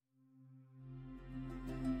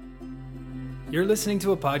You're listening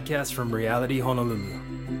to a podcast from Reality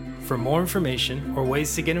Honolulu. For more information or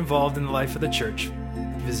ways to get involved in the life of the church,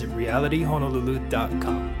 visit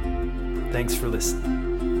realityhonolulu.com. Thanks for listening.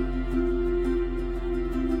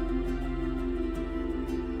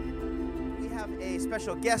 We have a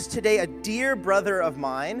special guest today, a dear brother of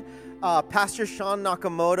mine, Pastor Sean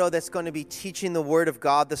Nakamoto, that's going to be teaching the Word of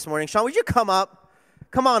God this morning. Sean, would you come up?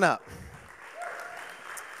 Come on up.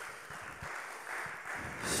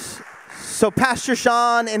 So Pastor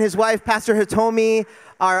Sean and his wife, Pastor Hitomi,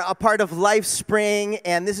 are a part of LifeSpring,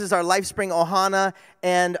 and this is our LifeSpring Ohana.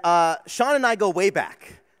 And Sean and I go way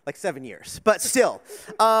back, like 7 years. But still,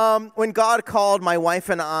 when God called my wife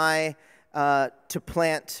and I to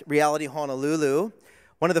plant Reality Honolulu,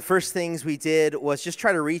 one of the first things we did was just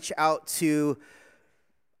try to reach out to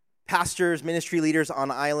pastors, ministry leaders on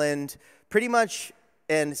island, pretty much,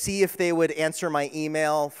 and see if they would answer my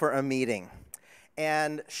email for a meeting.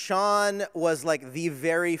 And Sean was like the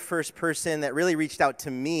very first person that really reached out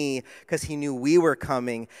to me because he knew we were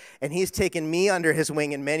coming. And he's taken me under his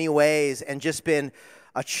wing in many ways and just been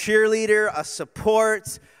a cheerleader, a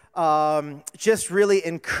support, just really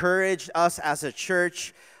encouraged us as a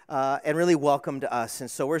church and really welcomed us.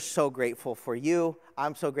 And so we're so grateful for you.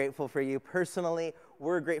 I'm so grateful for you personally.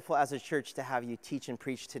 We're grateful as a church to have you teach and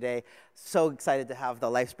preach today. So excited to have the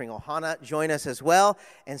LifeSpring Ohana join us as well.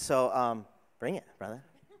 And so bring it, brother.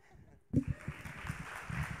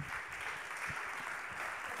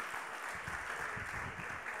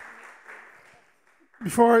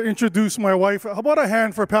 Before I introduce my wife, how about a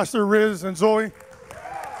hand for Pastor Riz and Zoe?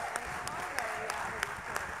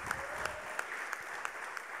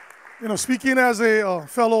 You know, speaking as a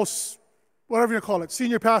fellow, whatever you call it,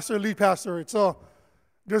 senior pastor, lead pastor, it's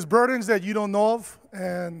there's burdens that you don't know of,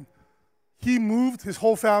 and he moved his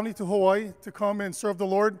whole family to Hawaii to come and serve the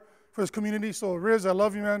Lord for his community. So, Riz, I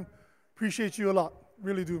love you, man. Appreciate you a lot.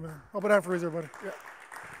 Really do, man. How about that for Riz, everybody? Yeah.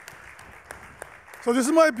 So this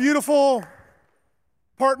is my beautiful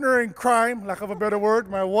partner in crime, lack of a better word,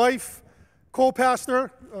 my wife,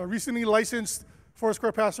 co-pastor, recently licensed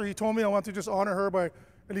Foursquare pastor. He told me I want to just honor her by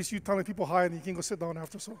at least you telling people hi, and you can go sit down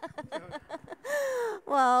after. So. Yeah.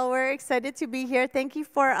 Well, we're excited to be here. Thank you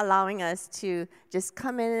for allowing us to just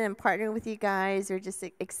come in and partner with you guys. We're just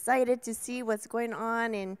excited to see what's going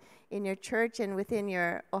on in your church and within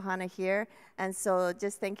your Ohana here. And so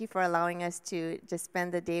just thank you for allowing us to just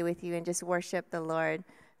spend the day with you and just worship the Lord.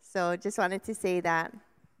 So just wanted to say that.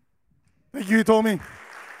 Thank you, Tommy.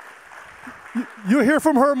 You'll hear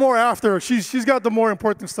from her more after. She's got the more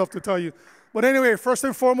important stuff to tell you. But anyway, first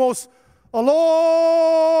and foremost,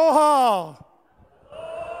 aloha.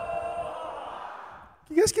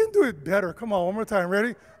 You guys can do it better. Come on, one more time.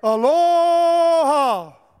 Ready?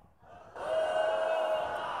 Aloha.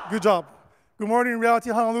 Good job. Good morning, Reality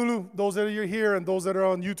Honolulu. Those that are here and those that are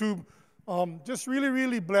on YouTube. Just really,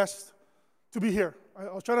 really blessed to be here.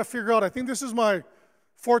 I was trying to figure out, I think this is my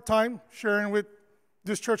fourth time sharing with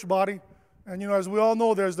this church body. And, you know, as we all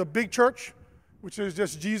know, there's the big church, which is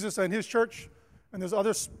just Jesus and his church. And there's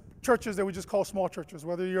other churches that we just call small churches,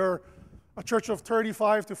 whether you're a church of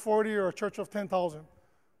 35 to 40 or a church of 10,000.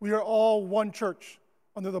 We are all one church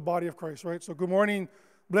under the body of Christ, right? So good morning.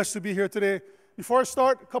 Blessed to be here today. Before I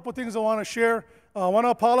start, a couple things I want to share. I want to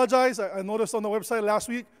apologize. I noticed on the website last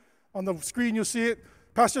week, on the screen you'll see it,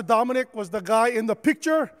 Pastor Dominic was the guy in the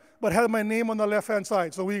picture, but had my name on the left-hand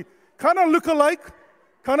side. So we kind of look alike,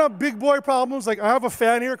 kind of big boy problems. Like I have a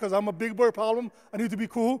fan here because I'm a big boy problem. I need to be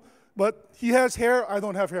cool. But he has hair, I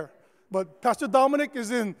don't have hair. But Pastor Dominic is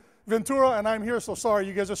in Ventura, and I'm here, so sorry,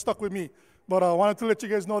 you guys are stuck with me. But I wanted to let you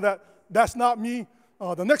guys know that that's not me.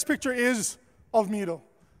 The next picture is of me, though.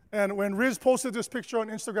 And when Riz posted this picture on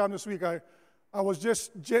Instagram this week, I was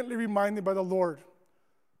just gently reminded by the Lord,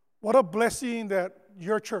 what a blessing that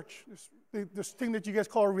your church, this thing that you guys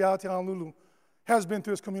call Reality Honolulu, has been to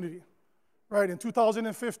this community. Right, in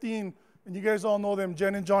 2015, and you guys all know them,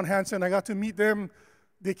 Jen and John Hansen, I got to meet them.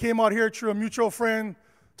 They came out here through a mutual friend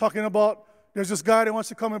talking about, there's this guy that wants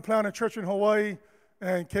to come and plant a church in Hawaii,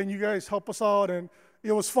 and can you guys help us out? And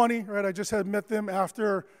it was funny, right? I just had met them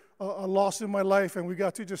after a loss in my life, and we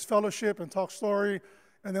got to just fellowship and talk story.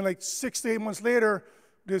 And then like 6 to 8 months later,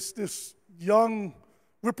 this young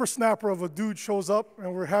whippersnapper of a dude shows up,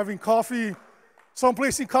 and we're having coffee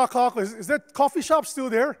someplace in Kaka'ako. Is that coffee shop still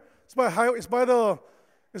there? It's by the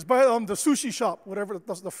sushi shop, whatever,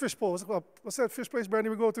 the fish bowl. What's that fish place, Brandy,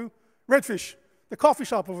 we go to? Redfish, the coffee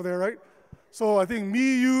shop over there, right? So I think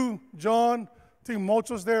me, you, John, I think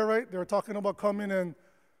Mocho's there, right? They were talking about coming and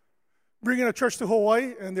bringing a church to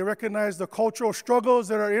Hawaii, and they recognize the cultural struggles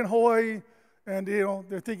that are in Hawaii, and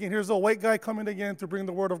they're thinking, here's a white guy coming again to bring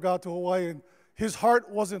the word of God to Hawaii, and his heart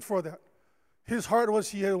wasn't for that. His heart was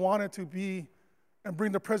he had wanted to be and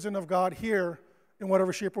bring the presence of God here in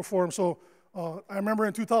whatever shape or form. So I remember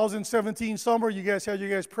in 2017 summer, you guys had your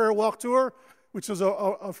guys' prayer walk tour, which is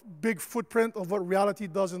a big footprint of what Reality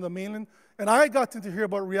does in the mainland. And I got to hear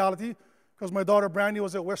about Reality because my daughter Brandy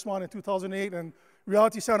was at Westmont in 2008, and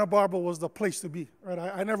Reality Santa Barbara was the place to be. Right?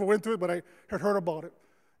 I never went to it, but I had heard about it.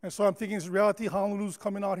 And so I'm thinking, is Reality Honolulu's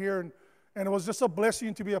coming out here? And it was just a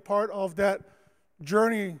blessing to be a part of that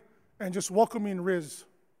journey and just welcoming Riz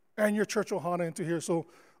and your church Ohana into here. So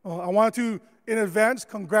I want to, in advance,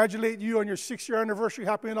 congratulate you on your 6-year anniversary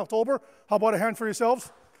happening in October. How about a hand for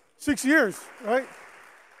yourselves? 6 years, right?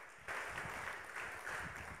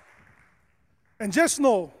 And just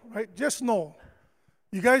know, right, just know,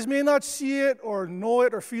 you guys may not see it or know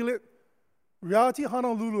it or feel it. Reality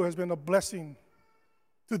Honolulu has been a blessing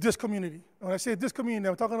to this community. When I say this community,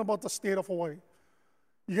 I'm talking about the state of Hawaii.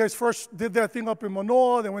 You guys first did that thing up in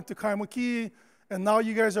Manoa, then went to Kaimuki, and now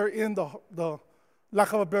you guys are in the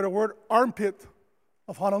lack of a better word, armpit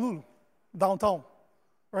of Honolulu, downtown,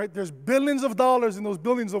 right? There's billions of dollars in those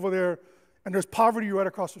buildings over there, and there's poverty right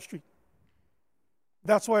across the street.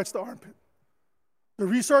 That's why it's the armpit. The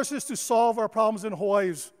resources to solve our problems in Hawaii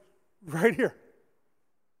is right here.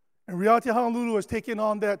 And Reality Honolulu has taken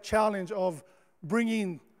on that challenge of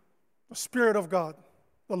bringing the Spirit of God,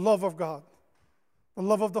 the love of God, the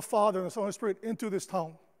love of the Father and the Son and the Spirit into this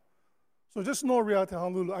town. So just know, Reality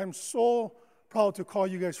Honolulu, I'm so proud to call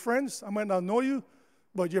you guys friends. I might not know you,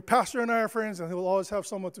 but your pastor and I are friends, and he will always have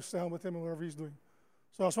someone to stand with him in whatever he's doing.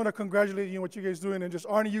 So I just want to congratulate you on what you guys are doing and just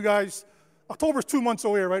honor you guys. October's 2 months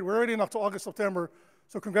away, right? We're already in August, September.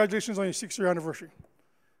 So congratulations on your 6-year anniversary.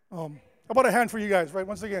 How about a hand for you guys, right?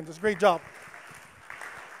 Once again, just great job.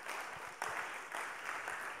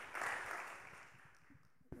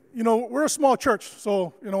 You know, we're a small church,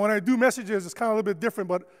 so, you know, when I do messages, it's kind of a little bit different,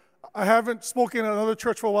 but I haven't spoken at another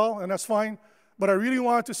church for a while, and that's fine. But I really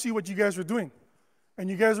wanted to see what you guys were doing. And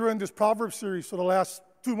you guys were in this Proverbs series for the last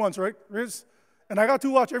 2 months, right, Riz? And I got to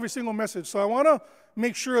watch every single message. So I want to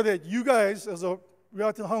make sure that you guys, as a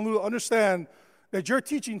Reality Honolulu, understand that your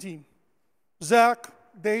teaching team, Zach,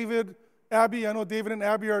 David, Abby, I know David and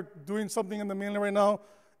Abby are doing something in the mainland right now,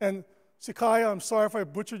 and Sikaya, I'm sorry if I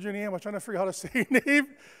butchered your name. I'm trying to figure out how to say your name.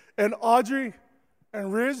 And Audrey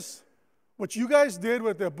and Riz, what you guys did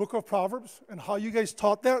with the book of Proverbs and how you guys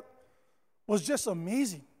taught that was just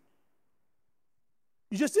amazing.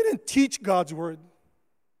 You just didn't teach God's word.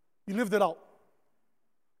 You lived it out.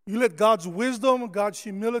 You let God's wisdom, God's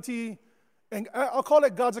humility, and I'll call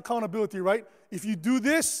it God's accountability, right? If you do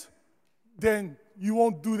this, then you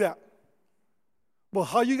won't do that. But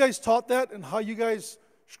how you guys taught that and how you guys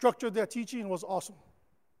structured that teaching was awesome.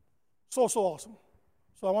 So awesome.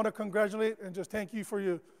 So I want to congratulate and just thank you for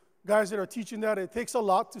you guys that are teaching that. It takes a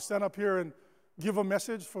lot to stand up here and give a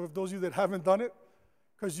message for those of you that haven't done it,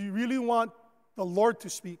 because you really want the Lord to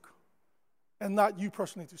speak and not you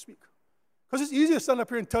personally to speak. Because it's easy to stand up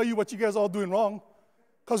here and tell you what you guys are all doing wrong,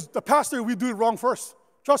 because the pastor, we do it wrong first.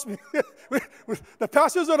 Trust me. The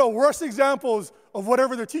pastors are the worst examples of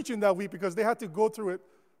whatever they're teaching that week because they had to go through it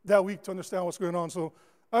that week to understand what's going on. So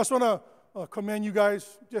I just want to commend you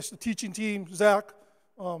guys, just the teaching team, Zach,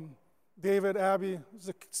 David, Abby,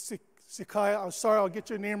 Sikaya. I'm sorry, I'll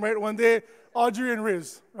get your name right one day. Audrey and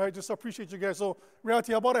Riz, right? Just appreciate you guys. So,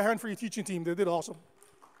 Reality, how about a hand for your teaching team? They did awesome.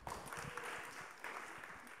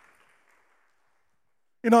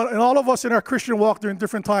 You know, and all of us in our Christian walk during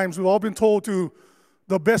different times, we've all been told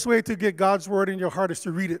the best way to get God's word in your heart is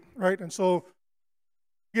to read it, right? And so,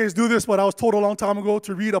 you guys do this, but I was told a long time ago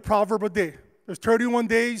to read a proverb a day. There's 31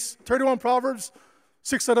 days, 31 proverbs,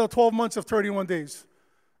 6 out of 12 months of 31 days.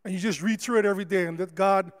 And you just read through it every day and let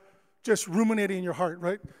God just ruminate in your heart,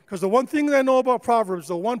 right? Because the one thing I know about Proverbs,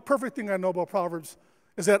 the one perfect thing I know about Proverbs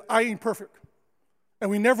is that I ain't perfect. And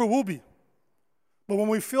we never will be. But when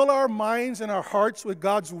we fill our minds and our hearts with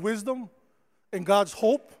God's wisdom and God's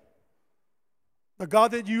hope, the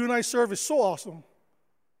God that you and I serve is so awesome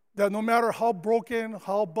that no matter how broken,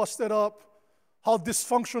 how busted up, how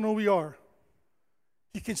dysfunctional we are,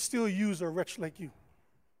 He can still use a wretch like you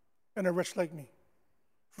and a wretch like me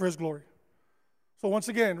for His glory. So once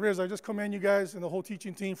again, Riz, I just commend you guys and the whole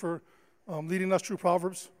teaching team for leading us through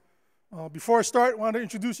Proverbs. Before I start, I want to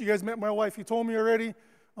introduce you guys. Met my wife. He told me already.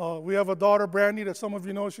 We have a daughter, Brandy, that some of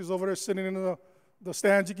you know. She's over there sitting in the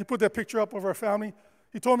stands. You can put that picture up of our family.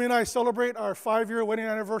 He told me and I celebrate our 5-year wedding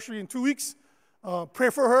anniversary in 2 weeks.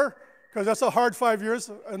 Pray for her, because that's a hard 5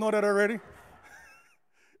 years. I know that already.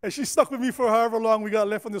 And she stuck with me for however long we got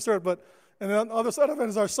left on this earth. And then on the other side of it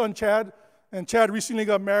is our son, Chad. And Chad recently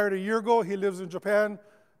got married a year ago. He lives in Japan.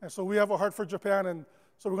 And so we have a heart for Japan, and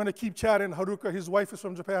so we're going to keep chatting. Haruka, his wife, is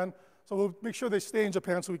from Japan, so we'll make sure they stay in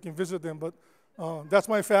Japan so we can visit them. But that's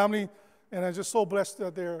my family, and I'm just so blessed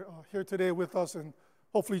that they're here today with us, and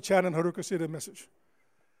hopefully Chad and Haruka see the message.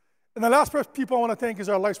 And the last people I want to thank is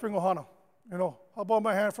our LifeSpring Ohana. How about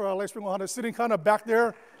my hand for our LifeSpring Ohana? Sitting kind of back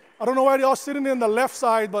there. I don't know why they're all sitting in the left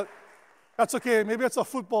side, but that's okay. Maybe it's a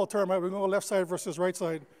football term, right? We're going to go left side versus right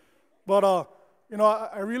side. But,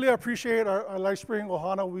 I really appreciate our LifeSpring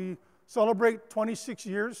Ohana. We celebrate 26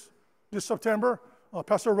 years this September.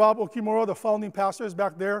 Pastor Rob Okimura, the founding pastor, is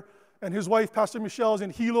back there, and his wife, Pastor Michelle, is in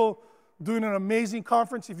Hilo doing an amazing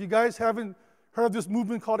conference. If you guys haven't heard of this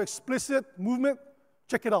movement called Explicit Movement,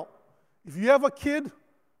 check it out. If you have a kid,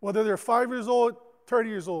 whether they're 5 years old, 30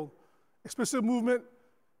 years old, Explicit Movement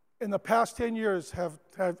in the past 10 years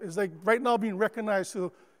is like right now being recognized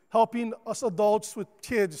to helping us adults with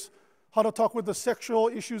kids how to talk with the sexual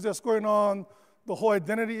issues that's going on, the whole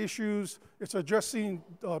identity issues. It's addressing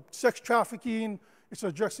sex trafficking. It's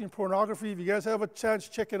addressing pornography. If you guys have a chance,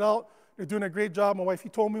 check it out. They're doing a great job. My wife,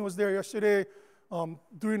 Hitomi, was there yesterday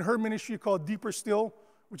doing her ministry called Deeper Still,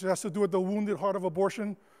 which has to do with the wounded heart of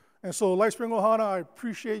abortion. And so, LifeSpring Ohana, I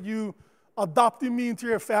appreciate you adopting me into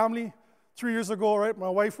your family 3 years ago, right? My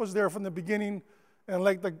wife was there from the beginning, and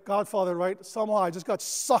like the Godfather, right? Somehow I just got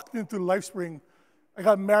sucked into LifeSpring. I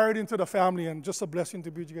got married into the family, and just a blessing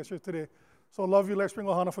to be with you guys here today. So I love you, LifeSpring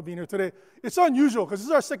Ohana, for being here today. It's unusual, because this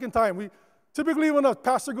is our second time. Typically, when a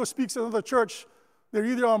pastor goes speaks in another church, they're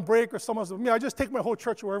either on break or someone's with me. I just take my whole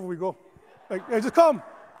church wherever we go. Like, hey, just come.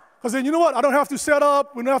 Because then, you know what? I don't have to set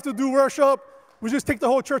up. We don't have to do worship. We just take the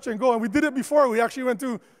whole church and go. And we did it before. We actually went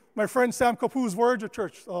to my friend Sam Kapu's Voyager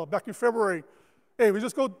Church back in February. Hey, we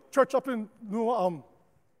just go church up in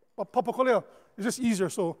Papakolea. It's just easier,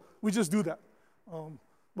 so we just do that.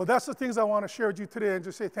 But that's the things I want to share with you today and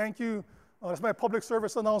just say thank you. That's my public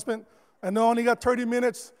service announcement. I know I only got 30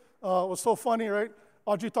 minutes. It was so funny, right?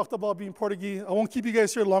 Audrey talked about being Portuguese. I won't keep you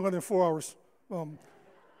guys here longer than 4 hours.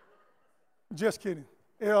 Just kidding.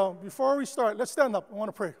 Hey, before we start, let's stand up. I want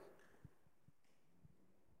to pray.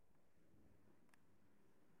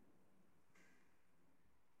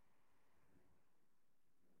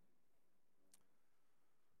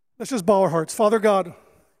 Let's just bow our hearts. Father God,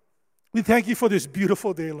 we thank you for this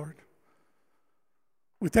beautiful day, Lord.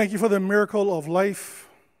 We thank you for the miracle of life.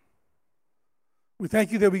 We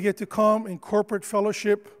thank you that we get to come in corporate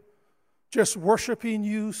fellowship, just worshiping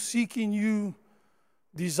you, seeking you,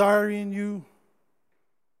 desiring you.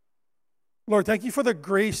 Lord, thank you for the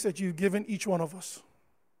grace that you've given each one of us.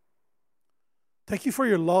 Thank you for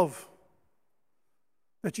your love,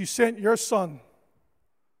 that you sent your Son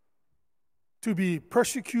to be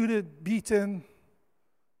persecuted, beaten,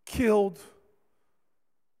 killed,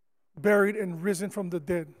 buried, and risen from the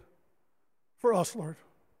dead for us, Lord.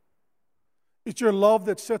 It's your love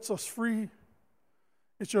that sets us free.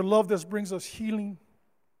 It's your love that brings us healing.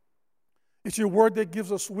 It's your word that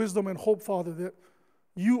gives us wisdom and hope, Father, that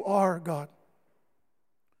you are God.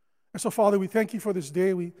 And so, Father, we thank you for this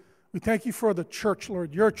day. We thank you for the church,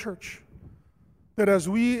 Lord, your church, that as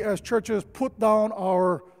we as churches put down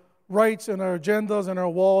our rights and our agendas and our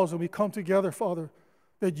walls and we come together, Father,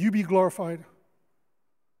 that you be glorified.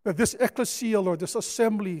 That this ecclesia, Lord, this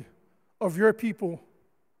assembly of your people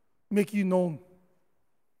make you known.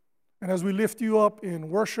 And as we lift you up in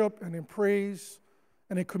worship and in praise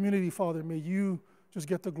and in community, Father, may you just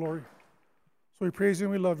get the glory. So we praise you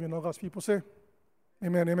and we love you. And all God's people say,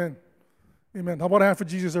 amen, amen, amen. How about a hand for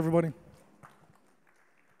Jesus, everybody?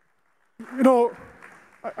 You know,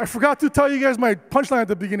 I forgot to tell you guys my punchline at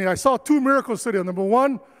the beginning. I saw 2 miracles today. Number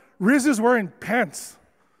 1, Riz is wearing pants.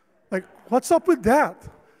 Like, what's up with that?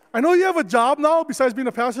 I know you have a job now besides being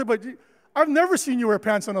a pastor, but I've never seen you wear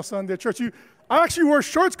pants on a Sunday at church. I actually wear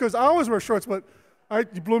shorts because I always wear shorts, but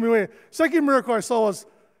you blew me away. Second miracle I saw was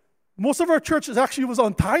most of our churches actually was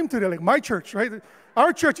on time today, like my church, right?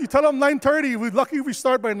 Our church, you tell them 9:30. We're lucky if we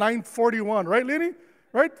start by 9:41, right, Lenny?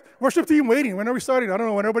 Right? Worship team waiting. When are we starting? I don't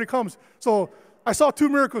know, when everybody comes. So I saw 2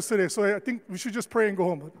 miracles today, so I think we should just pray and go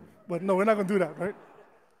home. But no, we're not going to do that, right?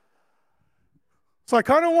 So I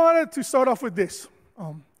kind of wanted to start off with this.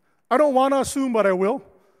 I don't want to assume, but I will,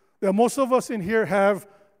 that most of us in here have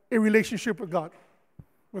a relationship with God,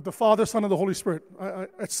 with the Father, Son, and the Holy Spirit,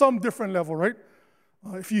 at some different level, right?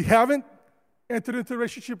 If you haven't entered into a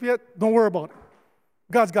relationship yet, don't worry about it.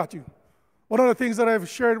 God's got you. One of the things that I've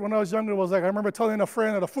shared when I was younger was like, I remember telling a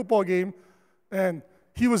friend at a football game, and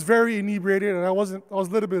he was very inebriated, and I was a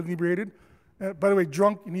little bit inebriated. By the way,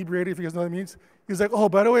 drunk, inebriated, if you guys know what that means. He's like, oh,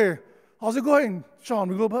 by the way, how's it going, Sean?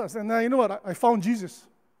 We go past. And now, you know what? I found Jesus.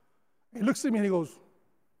 He looks at me and he goes,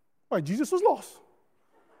 why, Jesus was lost.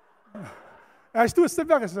 I still step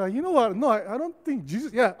back and say, you know what? No, I don't think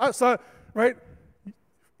Jesus, right?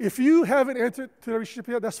 If you haven't entered to the relationship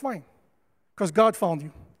yet, that's fine. Because God found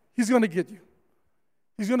you. He's going to get you.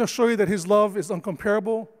 He's going to show you that his love is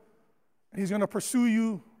uncomparable. And he's going to pursue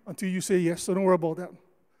you until you say yes. So don't worry about that.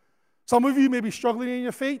 Some of you may be struggling in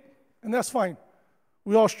your faith, and that's fine.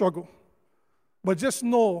 We all struggle. But just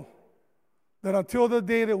know that until the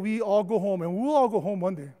day that we all go home, and we'll all go home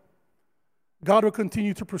one day, God will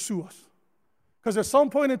continue to pursue us. Because at some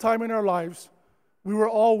point in time in our lives, we were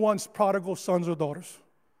all once prodigal sons or daughters.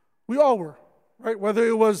 We all were, right? Whether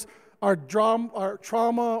it was our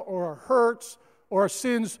trauma or our hurts or our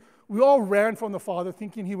sins, we all ran from the Father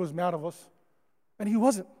thinking he was mad of us, and he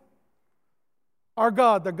wasn't. Our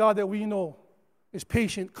God, the God that we know, is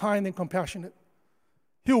patient, kind, and compassionate.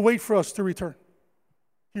 He'll wait for us to return.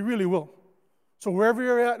 He really will. So wherever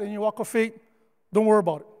you're at in your walk of faith, don't worry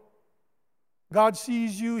about it. God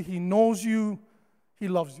sees you, he knows you, he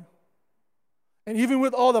loves you. And even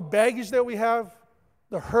with all the baggage that we have,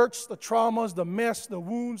 the hurts, the traumas, the mess, the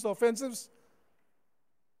wounds, the offenses,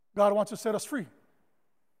 God wants to set us free.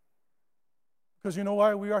 Because you know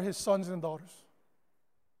why? We are his sons and daughters.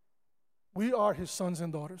 We are his sons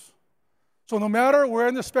and daughters. So no matter where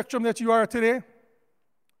in the spectrum that you are today,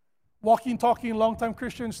 walking, talking, long-time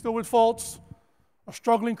Christian, still with faults, a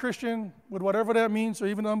struggling Christian with whatever that means, or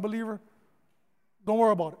even an unbeliever, don't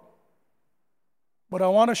worry about it. But I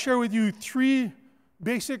want to share with you 3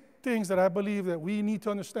 basic things that I believe that we need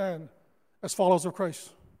to understand as followers of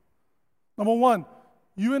Christ. Number 1,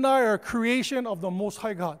 you and I are a creation of the Most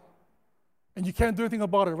High God. And you can't do anything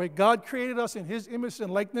about it, right? God created us in his image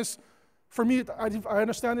and likeness. For me, I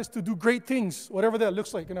understand this to do great things, whatever that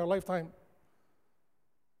looks like in our lifetime.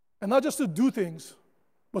 And not just to do things,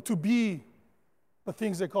 but to be the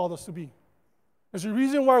things they called us to be. There's a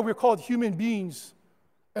reason why we're called human beings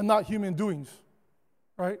and not human doings,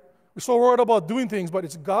 right? We're so worried about doing things, but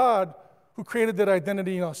it's God who created that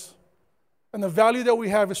identity in us. And the value that we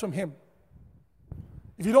have is from him.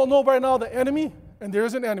 If you don't know by now, the enemy, and there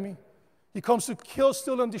is an enemy, he comes to kill,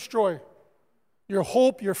 steal, and destroy your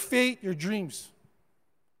hope, your faith, your dreams.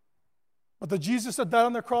 But the Jesus that died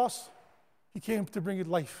on the cross, he came to bring you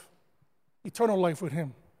life, eternal life with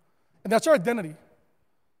him. And that's our identity.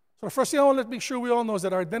 So the first thing I want to make sure we all know is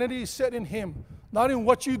that our identity is set in him, not in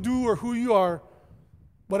what you do or who you are,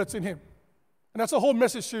 but it's in him. And that's a whole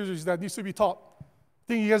message series that needs to be taught. I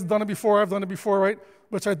think you guys have done it before, I've done it before, right?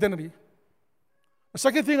 But it's identity. The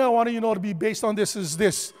second thing I want you to know to be based on this is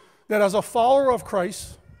this, that as a follower of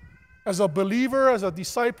Christ, as a believer, as a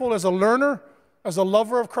disciple, as a learner, as a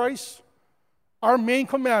lover of Christ, our main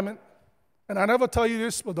commandment, and I never tell you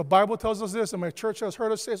this, but the Bible tells us this, and my church has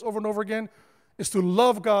heard us say this over and over again, is to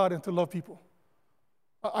love God and to love people.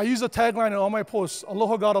 I use a tagline in all my posts,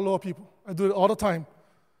 Aloha God, Aloha people. I do it all the time.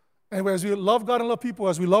 And as we love God and love people,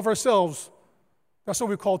 as we love ourselves, that's what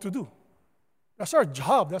we're called to do. That's our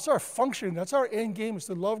job. That's our function. That's our end game, is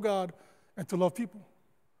to love God and to love people.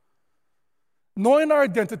 Knowing our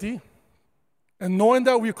identity and knowing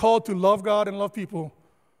that we're called to love God and love people,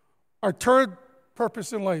 our third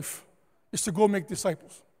purpose in life is to go make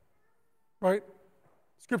disciples, right?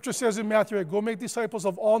 Scripture says in Matthew, go make disciples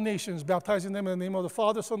of all nations, baptizing them in the name of the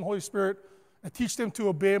Father, Son, and Holy Spirit, and teach them to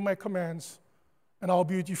obey my commands, and I'll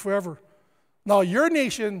be with you forever. Now, your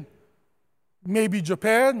nation may be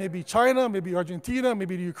Japan, maybe China, maybe Argentina,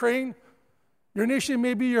 maybe the Ukraine. Your nation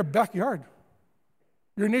may be your backyard.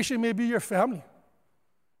 Your nation may be your family.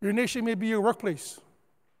 Your nation may be your workplace.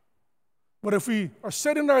 But if we are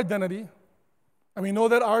set in our identity, and we know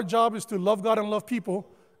that our job is to love God and love people,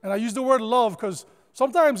 and I use the word love because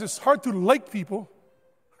sometimes it's hard to like people,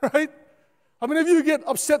 right? How many of you get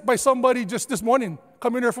upset by somebody just this morning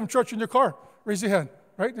coming here from church in your car? Raise your hand,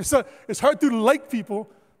 right? It's hard to like people,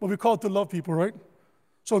 but we're called to love people, right?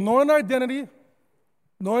 So knowing our identity,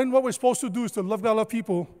 knowing what we're supposed to do is to love God, love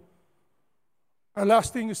people. Our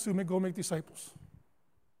last thing is to go make disciples.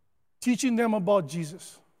 Teaching them about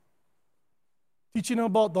Jesus. Teaching them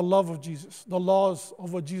about the love of Jesus, the laws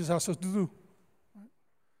of what Jesus has us to do.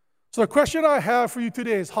 So the question I have for you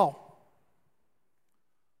today is how?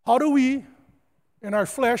 How do we, in our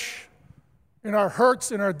flesh, in our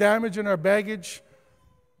hurts, in our damage, in our baggage,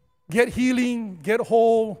 get healing, get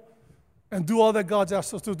whole, and do all that God's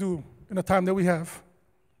asked us to do in the time that we have?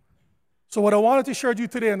 So what I wanted to share with you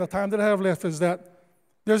today in the time that I have left is that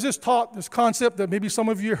there's this thought, this concept that maybe some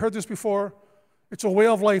of you heard this before. It's a way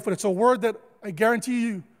of life, but it's a word that I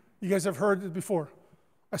guarantee you guys have heard it before.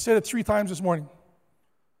 I said it 3 times this morning.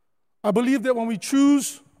 I believe that when we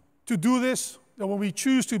choose to do this, that when we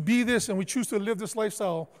choose to be this and we choose to live this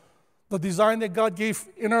lifestyle, the design that God gave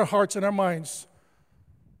in our hearts and our minds,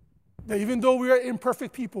 that even though we are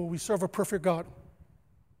imperfect people, we serve a perfect God.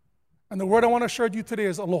 And the word I want to share with you today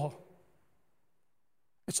is aloha.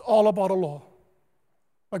 It's all about aloha.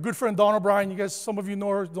 My good friend Donna Bryan, you guys, some of you know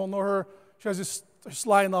her, don't know her, she has this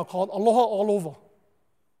slide now called Aloha All Over.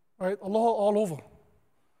 Right? Aloha all over.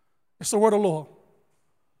 It's the word aloha.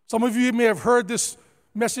 Some of you may have heard this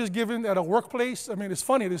message given at a workplace. I mean, it's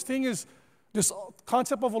funny. This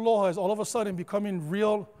concept of aloha is all of a sudden becoming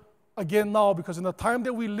real again now, because in the time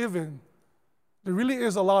that we live in, there really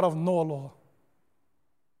is a lot of no aloha.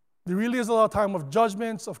 There really is a lot of time of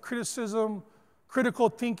judgments, of criticism, critical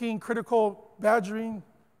thinking, critical badgering,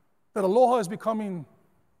 that aloha is becoming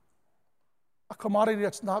a commodity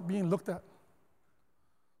that's not being looked at.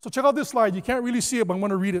 So check out this slide. You can't really see it, but I'm going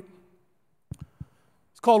to read it.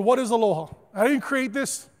 It's called, What is Aloha? I didn't create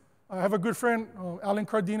this. I have a good friend, Alan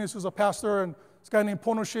Cardenas, who's a pastor, and this guy named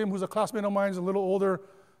Pono Shim, who's a classmate of mine, is a little older,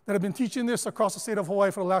 that have been teaching this across the state of Hawaii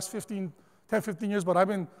for the last 10, 15 years, but I've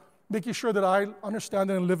been making sure that I understand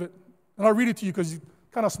it and live it. And I'll read it to you because it's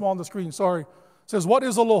kind of small on the screen, sorry. It says, what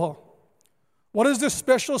is aloha? What is this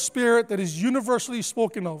special spirit that is universally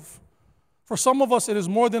spoken of? For some of us, it is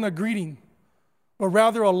more than a greeting, but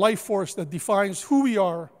rather a life force that defines who we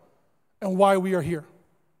are and why we are here.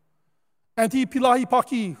 Auntie Pilahi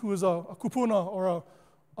Paki, who is a kupuna or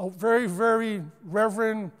a very, very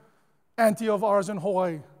reverend auntie of ours in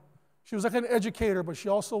Hawaii. She was like an educator, but she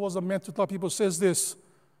also was a mentor to a lot of people, says this.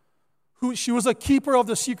 She was a keeper of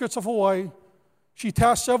the secrets of Hawaii. She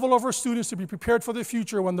tasked several of her students to be prepared for the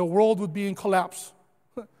future when the world would be in collapse.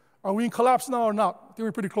 Are we in collapse now or not? I think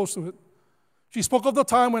we're pretty close to it. She spoke of the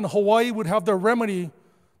time when Hawaii would have the remedy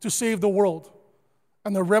to save the world,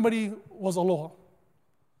 and the remedy was aloha.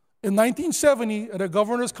 In 1970, at a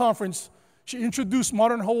governor's conference, she introduced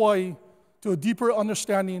modern Hawaii to a deeper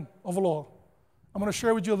understanding of aloha. I'm going to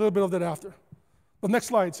share with you a little bit of that after. The next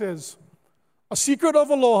slide says, a secret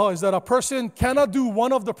of aloha is that a person cannot do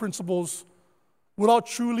one of the principles without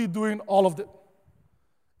truly doing all of it.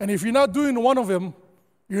 And if you're not doing one of them,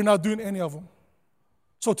 you're not doing any of them.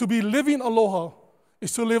 So to be living aloha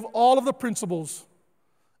is to live all of the principles.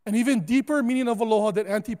 An even deeper meaning of aloha that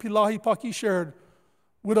Auntie Pilahi Paki shared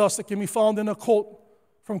with us that can be found in a quote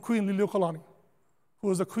from Queen Liliuokalani, who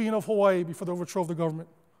was the Queen of Hawaii before the overthrow of the government.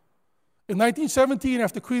 In 1917,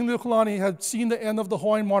 after Queen Liliuokalani had seen the end of the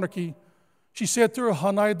Hawaiian monarchy, she said to her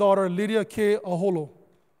Hanai daughter, Liria Ke Aholo,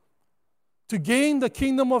 to gain the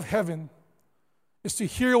kingdom of heaven is to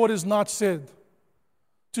hear what is not said,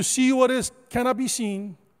 to see what cannot be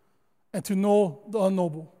seen, and to know the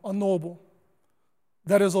unknowable.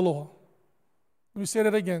 That is aloha. Let me say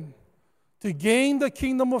that again. To gain the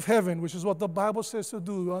kingdom of heaven, which is what the Bible says to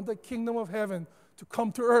do, you want the kingdom of heaven to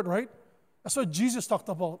come to earth, right? That's what Jesus talked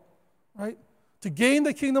about, right? To gain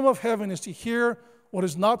the kingdom of heaven is to hear what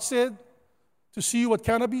is not said, to see what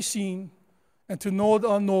cannot be seen, and to know the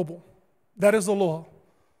unknowable. That is aloha.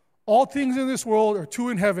 All things in this world are two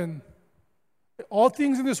in heaven. All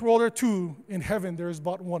things in this world are two. In heaven, there is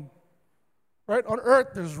but one. Right? On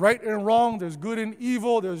earth, there's right and wrong, there's good and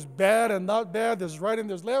evil, there's bad and not bad, there's right and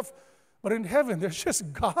there's left. But in heaven, there's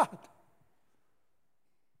just God.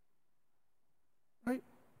 Right?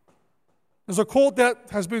 There's a quote that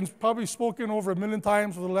has been probably spoken over 1 million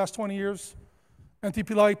times over the last 20 years. Auntie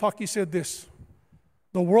Pilahi Paki said this,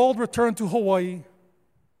 the world returned to Hawaii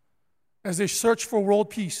as they search for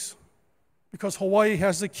world peace because Hawaii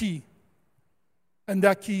has the key, and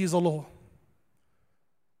that key is aloha.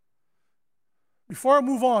 Before I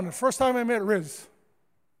move on, the first time I met Riz,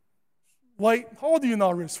 white, how old are you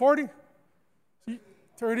now, Riz? 40?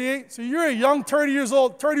 38? So you're a young 30 years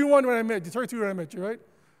old, 31 when I met you, 32 when I met you, right?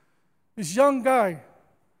 This young guy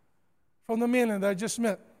from the mainland that I just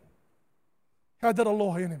met had that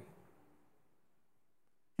aloha in him.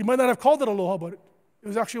 He might not have called it aloha, but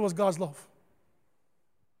it was God's love.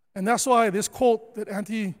 And that's why this quote that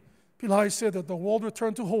Auntie Pilahi said, that the world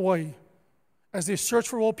returned to Hawaii as they search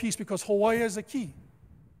for world peace because Hawaii has a key.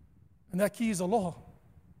 And that key is aloha.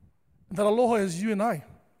 And that aloha is you and I,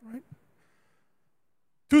 right?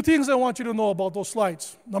 Two things I want you to know about those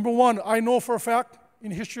slides. Number one, I know for a fact, in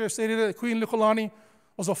history I've stated that Queen Liliuokalani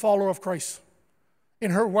was a follower of Christ.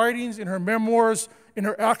 In her writings, in her memoirs, in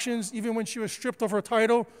her actions, even when she was stripped of her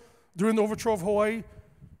title during the overthrow of Hawaii,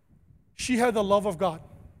 she had the love of God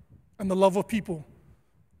and the love of people,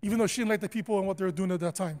 even though she didn't like the people and what they were doing at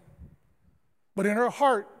that time. But in her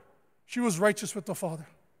heart, she was righteous with the Father.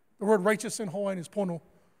 The word righteous in Hawaiian is pono.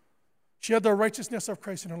 She had the righteousness of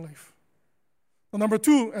Christ in her life. Now, number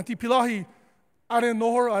two, Auntie Pilahi, I didn't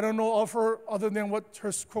know her. I don't know of her other than what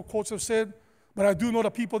her quotes have said. but I do know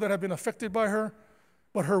the people that have been affected by her.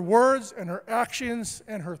 But her words and her actions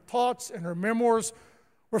and her thoughts and her memoirs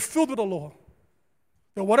were filled with aloha.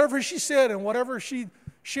 That whatever she said and whatever she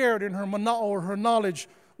shared in her mana'o or her knowledge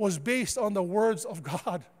was based on the words of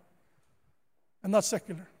God and not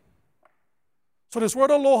secular. So this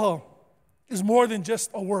word aloha is more than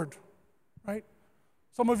just a word, right?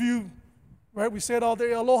 Some of you, right, we say it all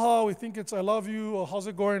day, aloha, we think it's I love you or how's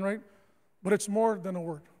it going, right? But it's more than a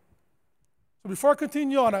word. So before I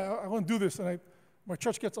continue on, I want to do this, and my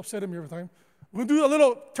church gets upset at me every time. We're going to do a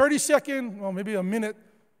little 30-second, well, maybe a minute,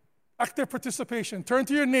 active participation. Turn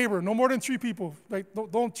to your neighbor, no more than 3 people. Like,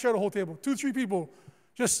 don't share the whole table. 2, 3 people.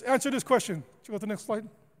 Just answer this question. Should we go to the next slide?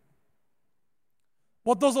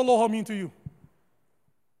 What does aloha mean to you?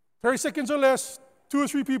 30 seconds or less, 2 or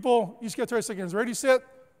 3 people, each get 30 seconds. Ready, set,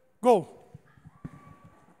 go.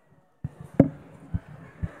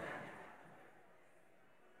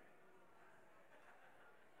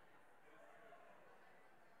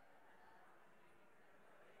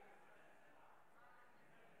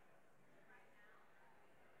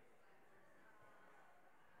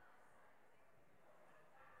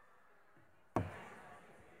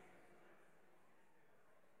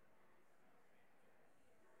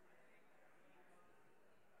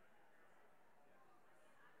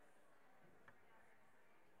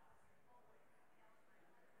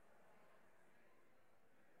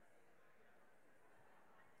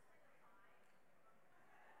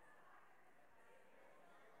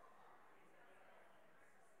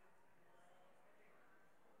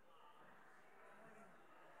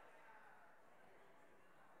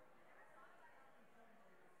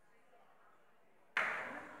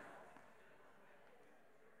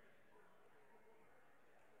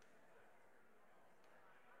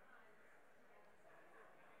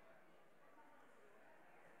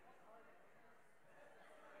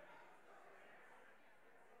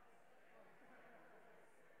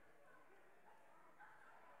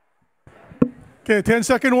 Okay,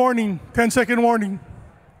 10-second warning, 10-second warning.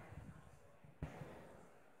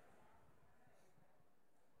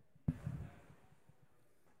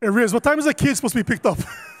 Hey, Riz, what time is the kid supposed to be picked up?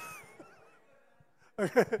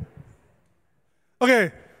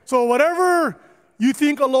 Okay, so whatever you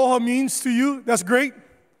think aloha means to you, that's great.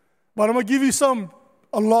 But I'm going to give you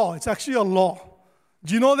a law. It's actually a law.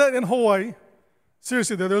 Do you know that in Hawaii,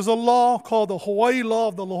 seriously, there's a law called the Hawaii Law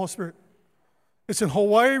of the Aloha Spirit. It's in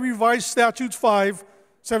Hawaii Revised Statutes 5,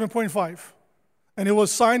 7.5. And it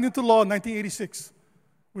was signed into law in 1986,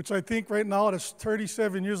 which I think right now is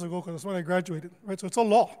 37 years ago because that's when I graduated. Right? So it's a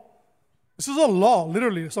law. This is a law,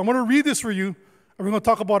 literally. So I'm going to read this for you, and we're going to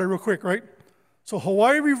talk about it real quick, right? So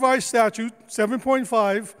Hawaii Revised Statute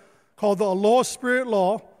 7.5, called the Aloha Spirit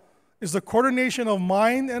Law, is the coordination of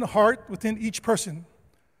mind and heart within each person.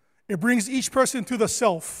 It brings each person to the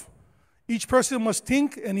self. Each person must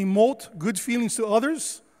think and emote good feelings to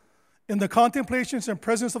others. In the contemplations and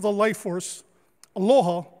presence of the life force,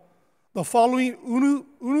 aloha, the following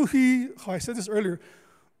I said this earlier,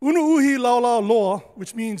 unuhi laula aloha,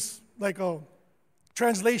 which means like a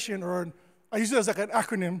translation, or I use it as like an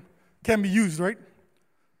acronym, can be used, right?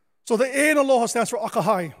 So the A in aloha stands for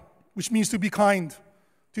akahai, which means to be kind,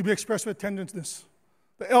 to be expressed with tenderness.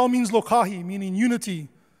 The L means lokahi, meaning unity,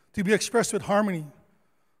 to be expressed with harmony.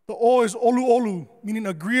 The O is olu olu, meaning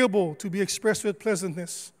agreeable, to be expressed with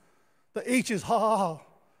pleasantness. The H is ha ha ha,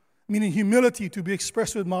 meaning humility, to be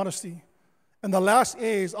expressed with modesty. And the last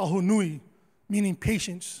A is ahonui, meaning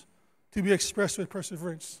patience, to be expressed with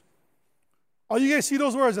perseverance. Oh, you guys see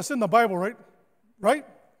those words? That's in the Bible, right? Right?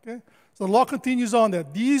 Okay. So the law continues on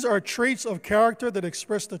that these are traits of character that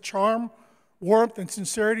express the charm, warmth, and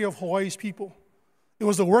sincerity of Hawaii's people. It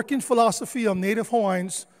was the working philosophy of native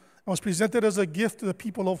Hawaiians and was presented as a gift to the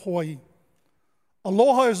people of Hawaii.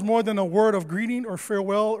 Aloha is more than a word of greeting or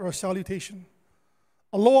farewell or a salutation.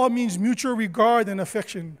 Aloha means mutual regard and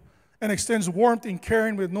affection and extends warmth and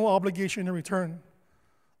caring with no obligation in return.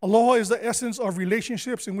 Aloha is the essence of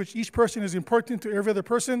relationships in which each person is important to every other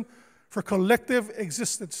person for collective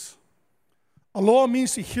existence. Aloha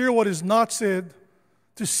means to hear what is not said,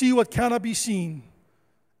 to see what cannot be seen,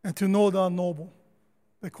 and to know the unknowable.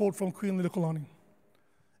 The quote from Queen Liliuokalani.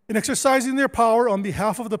 In exercising their power on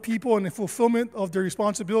behalf of the people and in fulfillment of their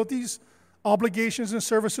responsibilities, obligations, and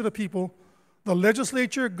service to the people, the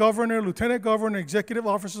legislature, governor, lieutenant governor, executive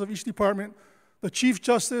officers of each department, the chief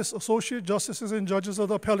justice, associate justices, and judges of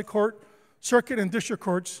the appellate court, circuit, and district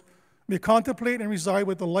courts may contemplate and reside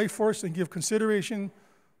with the life force and give consideration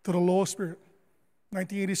to the Aloha Spirit.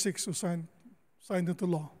 1986 was signed into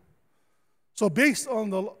law. So based on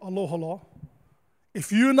the Aloha Law,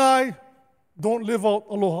 if you and I don't live out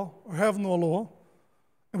aloha or have no aloha,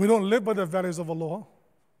 and we don't live by the values of aloha,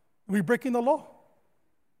 we're breaking the law.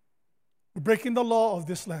 We're breaking the law of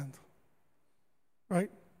this land, right?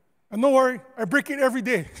 And don't worry, I break it every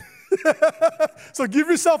day. So give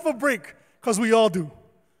yourself a break, because we all do,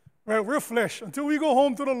 right? We're flesh. Until we go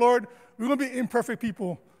home to the Lord, we're going to be imperfect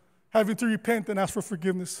people having to repent and ask for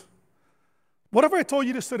forgiveness. What if I told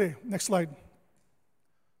you this today? Next slide.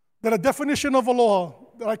 That a definition of aloha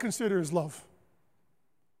that I consider is love.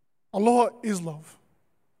 Aloha is love.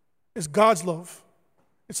 It's God's love.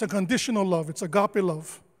 It's a conditional love. It's agape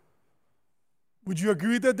love. Would you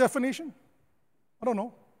agree with that definition? I don't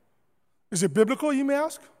know. Is it biblical, you may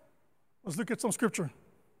ask? Let's look at some scripture.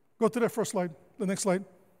 Go to that first slide, the next slide.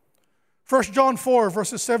 1 John 4,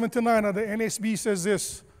 verses 7 to 9 of the NSB says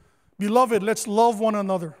this, Beloved, let's love one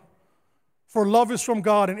another. For love is from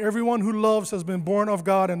God, and everyone who loves has been born of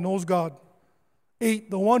God and knows God. 8,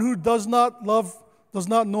 the one who does not love does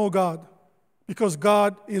not know God, because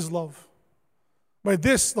God is love. By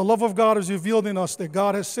this, the love of God is revealed in us, that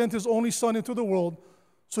God has sent His only Son into the world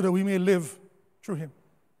so that we may live through Him.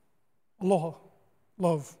 Aloha,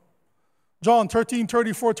 love. John 13,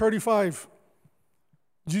 34, 35.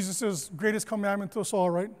 Jesus' greatest commandment to us all,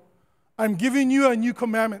 right? I'm giving you a new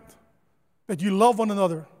commandment, that you love one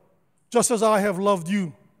another, just as I have loved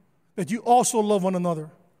you, that you also love one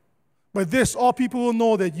another. By this, all people will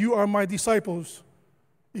know that you are my disciples,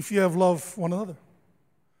 if you have loved one another.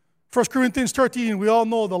 1 Corinthians 13, we all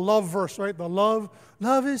know the love verse, right? The love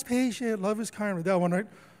is patient, love is kind. That one, right?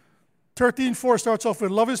 13:4 starts off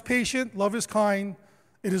with, love is patient, love is kind.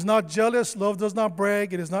 It is not jealous, love does not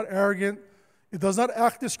brag, it is not arrogant. It does not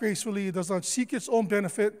act disgracefully, it does not seek its own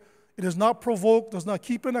benefit. It is not provoked, does not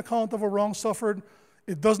keep an account of a wrong suffered.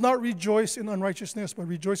 It does not rejoice in unrighteousness, but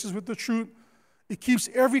rejoices with the truth. It keeps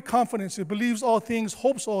every confidence, it believes all things,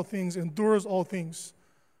 hopes all things, endures all things.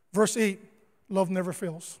 Verse 8, love never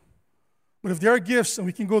fails. But if there are gifts, and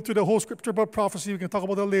we can go through the whole scripture about prophecy, we can talk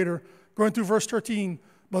about that later. Going through verse 13,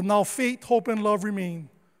 but now faith, hope, and love remain.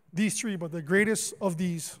 These three, but the greatest of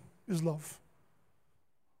these is love.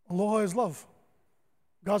 Aloha is love.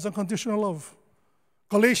 God's unconditional love.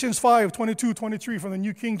 Galatians 5, 22, 23 from the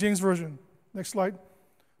New King James Version. Next slide.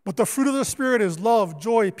 But the fruit of the Spirit is love,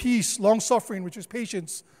 joy, peace, long-suffering, which is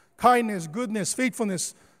patience, kindness, goodness,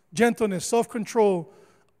 faithfulness, gentleness, self-control.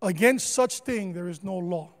 Against such thing there is no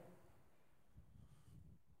law.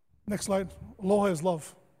 Next slide. Aloha is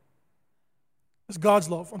love. It's God's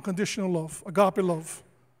love, unconditional love, agape love.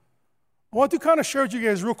 I want to kind of share with you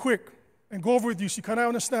guys real quick and go over with you so you kind of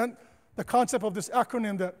understand the concept of this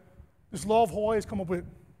acronym that this law of Hawaii has come up with,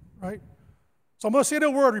 right? So I'm going to say the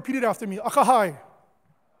word, repeat it after me. Akahai.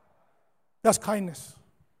 That's kindness.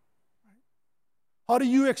 How do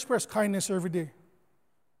you express kindness every day?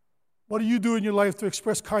 What do you do in your life to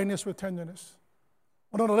express kindness with tenderness?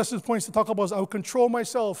 One of the lesson points to talk about is I will control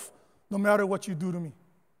myself no matter what you do to me.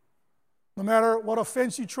 No matter what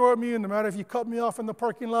offense you throw at me, and no matter if you cut me off in the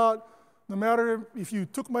parking lot, no matter if you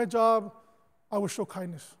took my job, I will show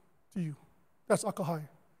kindness to you. That's akahai.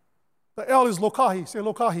 The L is lokahi. Say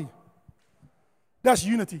lokahi. That's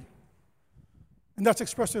unity. And that's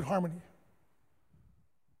expressed in harmony.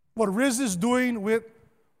 What Riz is doing with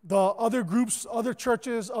the other groups, other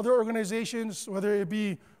churches, other organizations, whether it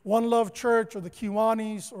be One Love Church or the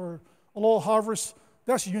Kiwanis or Aloha Harvest,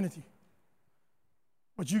 that's unity.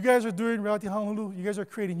 What you guys are doing, Reality Honolulu, you guys are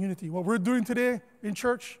creating unity. What we're doing today in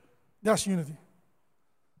church, that's unity.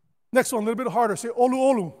 Next one, a little bit harder. Say olu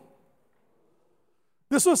olu.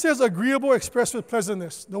 This one says agreeable expressed with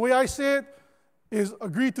pleasantness. The way I say it is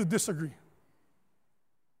agree to disagree.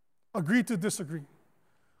 Agree to disagree.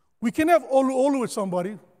 We can have olu olu with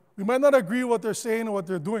somebody. We might not agree what they're saying or what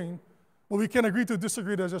they're doing, but we can agree to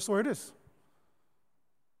disagree. That's just where it is.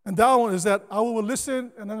 And that one is that I will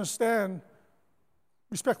listen and understand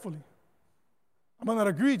respectfully. I might not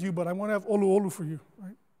agree with you, but I want to have olu olu for you,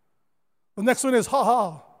 right? The next one is ha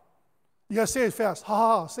ha. You got to say it fast. Ha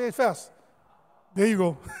ha. Say it fast. There you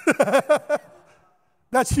go.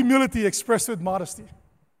 That's humility expressed with modesty.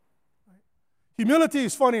 Humility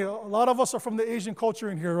is funny. A lot of us are from the Asian culture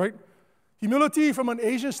in here, right? Humility from an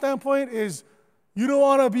Asian standpoint is you don't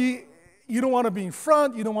want to be in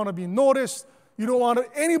front, you don't want to be noticed, you don't want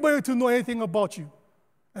anybody to know anything about you.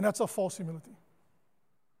 And that's a false humility.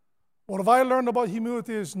 What have I learned about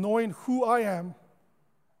humility is knowing who I am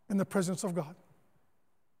in the presence of God.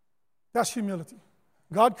 That's humility.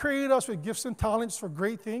 God created us with gifts and talents for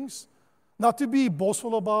great things, not to be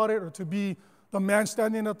boastful about it or to be the man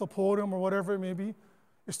standing at the podium or whatever it may be.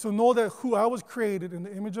 It's to know that who I was created in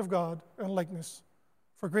the image of God and likeness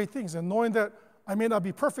for great things. And knowing that I may not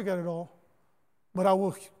be perfect at it all, but I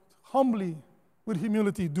will humbly, with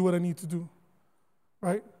humility, do what I need to do,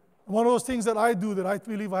 right? One of those things that I do that I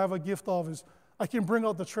believe I have a gift of is I can bring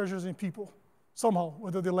out the treasures in people somehow,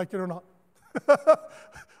 whether they like it or not.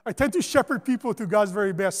 I tend to shepherd people to God's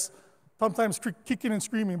very best, sometimes kicking and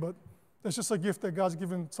screaming, but that's just a gift that God's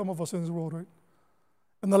given some of us in this world, right?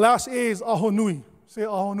 And the last A is ahonui. Say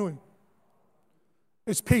ahonui.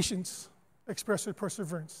 It's patience, expressed with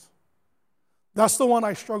perseverance. That's the one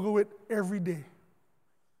I struggle with every day.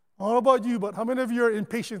 I don't know about you, but how many of you are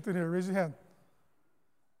impatient in here? Raise your hand.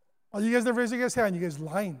 Are you guys that raise your guys' hand? You guys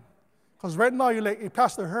lying. Because right now you're like, hey,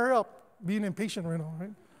 Pastor, hurry up, being impatient right now,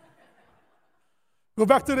 right? Go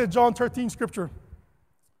back to the John 13 scripture.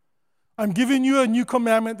 I'm giving you a new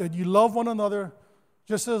commandment that you love one another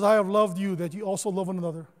just as I have loved you, that you also love one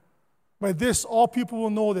another. By this, all people will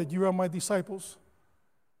know that you are my disciples,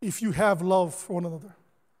 if you have love for one another.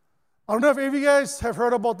 I don't know if any of you guys have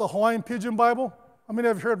heard about the Hawaiian Pidgin Bible. How many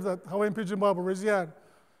have heard of the Hawaiian Pidgin Bible? Raise your hand.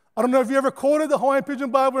 I don't know if you ever quoted the Hawaiian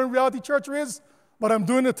Pidgin Bible in Reality Church, Riz, but I'm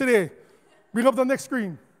doing it today. Bring up the next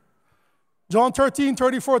screen. John 13,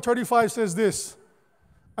 34, 35 says this.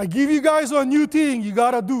 I give you guys a new thing you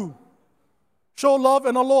got to do. Show love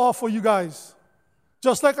and aloha for you guys.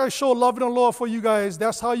 Just like I show love and aloha for you guys,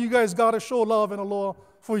 that's how you guys got to show love and aloha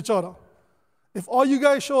for each other. If all you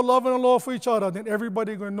guys show love and aloha for each other, then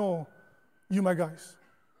everybody going to know you my guys.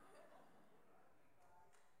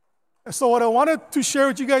 And so what I wanted to share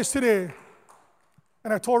with you guys today,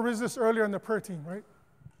 and I told Riz this earlier in the prayer team, right?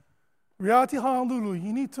 Reality Honolulu,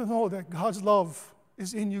 you need to know that God's love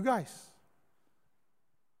is in you guys.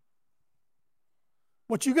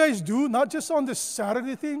 What you guys do, not just on this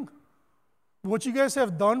Saturday thing, but what you guys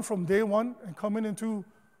have done from day one and coming into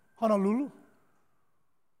Honolulu,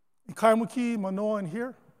 in Kaimuki, Manoa, and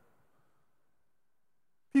here,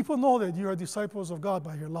 people know that you are disciples of God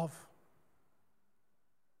by your love.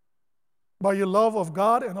 By your love of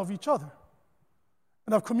God and of each other.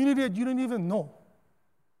 And of community that you didn't even know.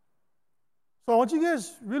 So I want you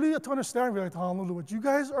guys really to understand, Reality Honolulu, what you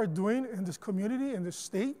guys are doing in this community, in this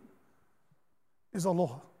state, is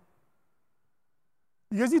aloha.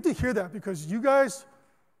 You guys need to hear that because you guys,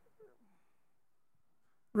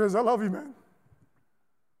 Riz, I love you, man.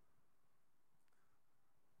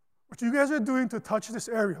 What you guys are doing to touch this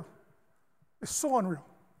area is so unreal.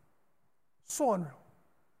 So unreal.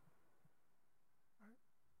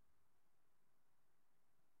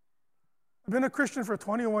 I've been a Christian for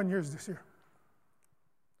 21 years this year.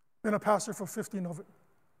 Been a pastor for 15 of it.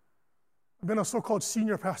 I've been a so-called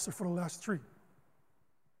senior pastor for the last 3.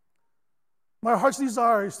 My heart's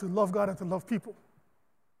desire is to love God and to love people.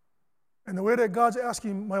 And the way that God's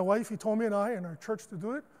asking my wife, He told me and I and our church to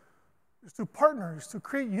do it, is to partner, is to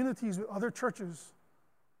create unities with other churches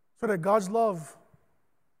so that God's love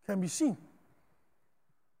can be seen.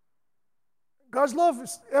 God's love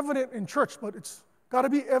is evident in church, but it's got to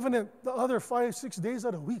be evident the other 5, 6 days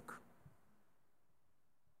of the week.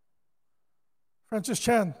 Francis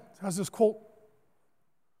Chan has this quote.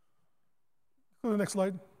 Go to the next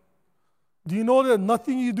slide. Do you know that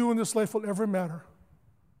nothing you do in this life will ever matter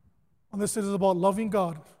unless it is about loving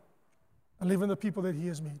God and loving the people that He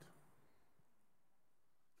has made?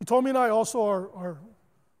 He told me and I also are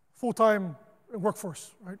full-time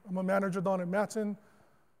workforce, right? I'm a manager down at Matson.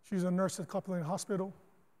 She's a nurse at Kapolei Hospital.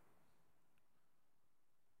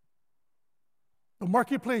 The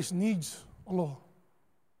marketplace needs aloha.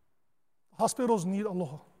 Hospitals need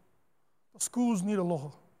aloha. The schools need aloha.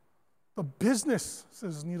 The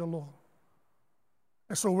businesses need aloha.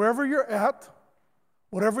 And so wherever you're at,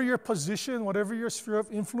 whatever your position, whatever your sphere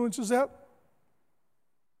of influence is at,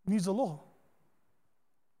 needs aloha.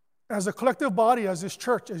 As a collective body, as this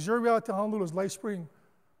church, as your Reality Honolulu, as LifeSpring,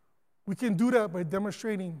 we can do that by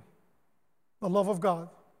demonstrating the love of God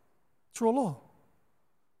through aloha,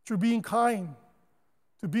 through being kind,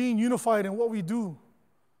 to being unified in what we do,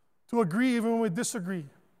 to agree even when we disagree,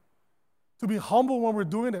 to be humble when we're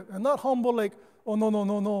doing it, and not humble like, oh,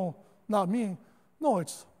 no, not me. No,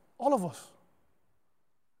 it's all of us.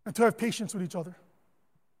 And to have patience with each other.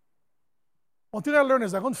 One thing I learned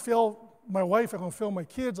is I'm going to fail my wife, I'm going to fail my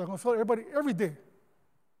kids, I'm going to fail everybody every day.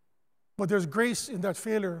 But there's grace in that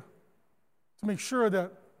failure to make sure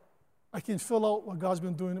that I can fill out what God's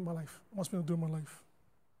been doing in my life, wants me to do in my life.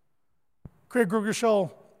 Craig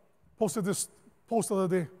Gurgashel posted this post the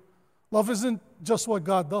other day. Love isn't just what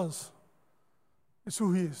God does. It's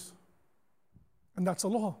who He is. And that's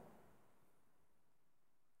aloha.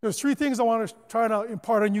 There's 3 things I want to try to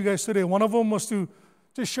impart on you guys today. One of them was to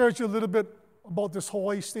just share with you a little bit about this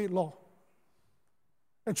Hawaii state law.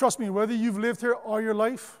 And trust me, whether you've lived here all your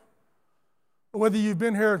life, or whether you've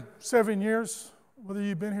been here 7 years, whether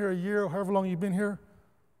you've been here a year or however long you've been here,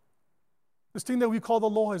 this thing that we call the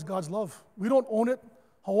Aloha is God's love. We don't own it.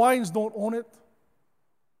 Hawaiians don't own it.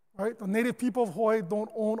 Right? The native people of Hawaii don't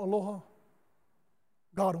own Aloha.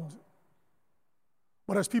 God owns it.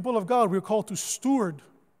 But as people of God, we're called to steward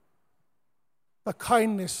the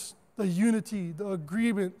kindness, the unity, the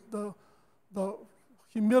agreement, the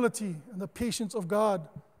humility, and the patience of God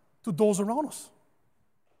to those around us.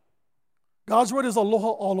 God's word is Aloha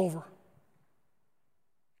all over.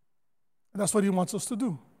 And that's what He wants us to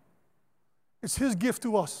do. It's His gift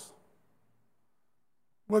to us.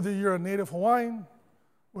 Whether you're a native Hawaiian,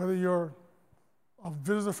 whether you're a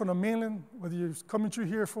visitor from the mainland, whether you're coming through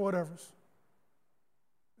here for whatever.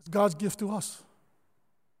 It's God's gift to us.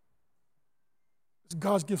 It's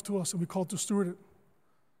God's gift to us, and we're called to steward it.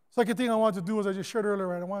 Second thing I want to do, as I just shared earlier,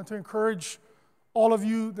 right, I want to encourage all of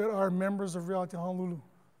you that are members of Reality Honolulu.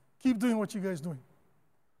 Keep doing what you guys are doing.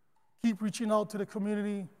 Keep reaching out to the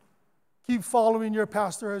community. Keep following your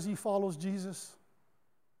pastor as he follows Jesus.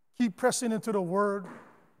 Keep pressing into the Word.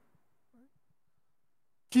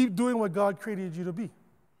 Keep doing what God created you to be.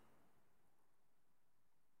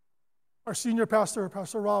 Our senior pastor,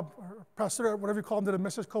 Pastor Rob, or Pastor, whatever you call him, did a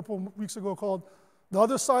message a couple of weeks ago called, "The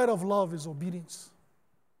Other Side of Love is Obedience."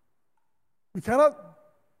 We cannot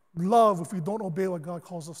love if we don't obey what God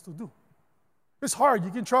calls us to do. It's hard,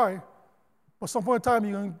 you can try, but at some point in time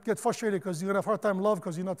you're going to get frustrated because you're going to have a hard time love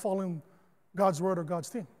because you're not following God's word or God's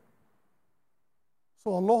thing.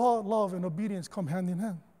 So aloha, love, and obedience come hand in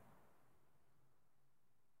hand.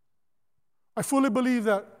 I fully believe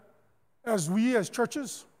that as we as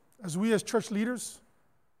churches, as we as church leaders,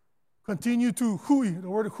 continue to hui, the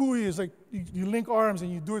word hui is like you link arms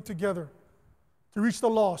and you do it together to reach the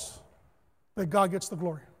lost, that God gets the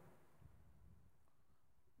glory.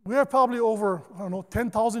 We have probably over,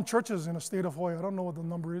 10,000 churches in the state of Hawaii. I don't know what the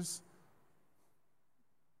number is.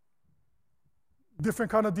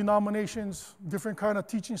 Different kind of denominations, different kind of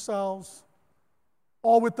teaching styles,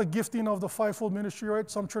 all with the gifting of the fivefold ministry, right?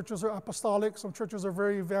 Some churches are apostolic, some churches are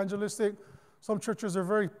very evangelistic, some churches are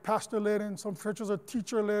very pastor-led, and some churches are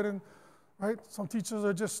teacher-led, and right? Some teachers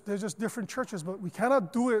are they're just different churches, but we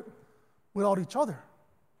cannot do it without each other.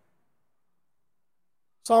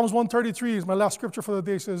 Psalms 133 is my last scripture for the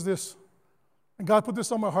day, says this. And God put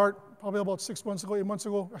this on my heart probably about 6 months ago, 8 months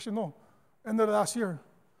ago. Actually, no, end of last year.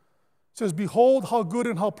 It says, "Behold how good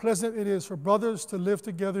and how pleasant it is for brothers to live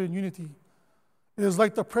together in unity. It is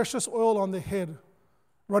like the precious oil on the head,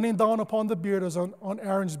 running down upon the beard as on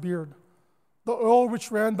Aaron's beard. The oil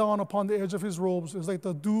which ran down upon the edge of his robes is like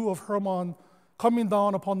the dew of Hermon coming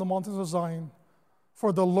down upon the mountains of Zion.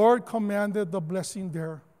 For the Lord commanded the blessing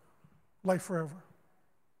there, life forever."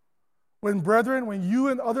 When brethren, when you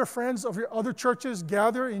and other friends of your other churches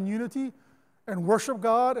gather in unity and worship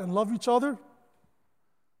God and love each other,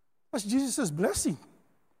 that's Jesus' blessing.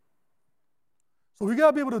 So we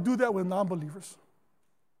got to be able to do that with non-believers.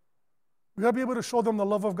 We got to be able to show them the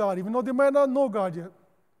love of God. Even though they might not know God yet,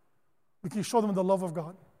 we can show them the love of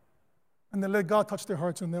God. And then let God touch their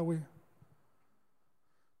hearts in that way.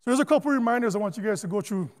 So there's a couple reminders I want you guys to go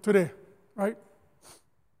through today, right?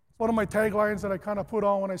 One of my taglines that I kind of put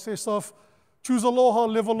on when I say stuff: choose aloha,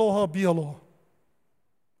 live aloha, be aloha.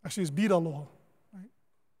 Actually, it's be aloha. Right?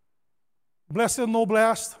 Blessed, no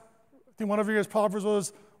blast. I think one of your guys' proverbs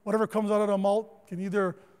was, whatever comes out of the mouth can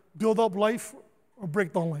either build up life or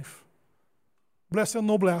break down life. Blessed,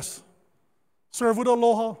 no blast. Serve with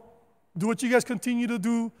aloha. Do what you guys continue to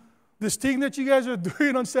do. This thing that you guys are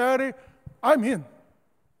doing on Saturday, I'm in.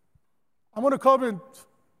 I'm going to come and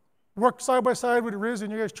work side by side with Riz in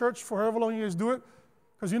your guys' church for however long you guys do it.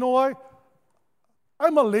 Because you know why?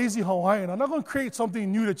 I'm a lazy Hawaiian. I'm not going to create something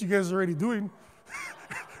new that you guys are already doing.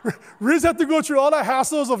 Riz had to go through all the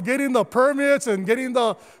hassles of getting the permits and getting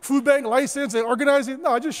the food bank license and organizing.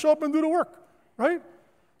 No, I just show up and do the work, right?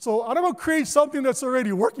 So I'm not going to create something that's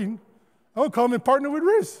already working. I'm going to come and partner with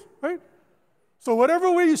Riz, right? So whatever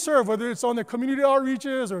way you serve, whether it's on the community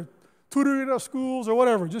outreaches or tutoring at schools or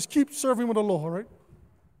whatever, just keep serving with aloha, right?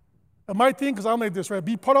 And my thing, because I'm like this, right?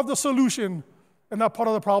 Be part of the solution and not part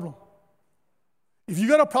of the problem. If you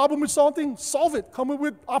got a problem with something, solve it. Come up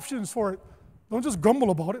with options for it. Don't just grumble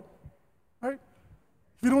about it, right?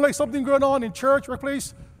 If you don't like something going on in church,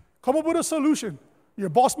 workplace, come up with a solution. Your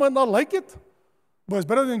boss might not like it, but it's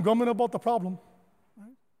better than grumbling about the problem.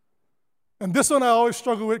 Right? And this one I always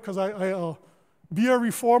struggle with because I be a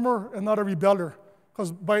reformer and not a rebeller.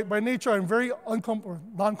 Because by nature, I'm very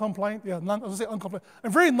non-compliant. Yeah, I was going to say uncompliant.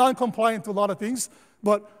 I'm very non-compliant to a lot of things,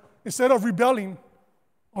 but instead of rebelling,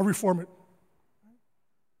 I'll reform it.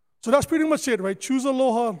 So that's pretty much it, right? Choose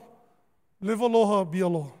aloha, live aloha, be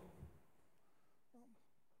aloha.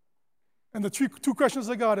 And the two questions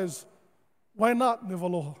I got is, why not live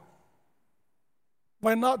aloha?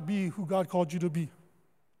 Why not be who God called you to be?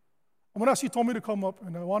 And when she told me to come up,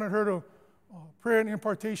 and I wanted her to pray an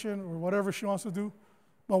impartation or whatever she wants to do,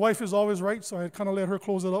 my wife is always right, so I kind of let her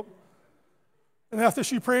close it up. And after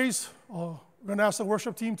she prays, we're going to ask the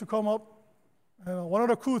worship team to come up. And one of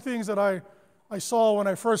the cool things that I saw when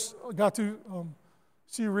I first got to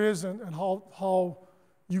see Riz and how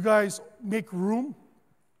you guys make room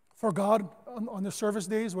for God on the service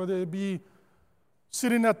days, whether it be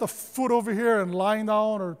sitting at the foot over here and lying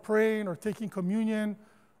down or praying or taking communion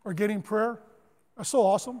or getting prayer. That's so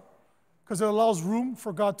awesome because it allows room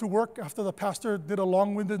for God to work after the pastor did a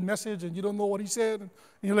long-winded message and you don't know what he said. And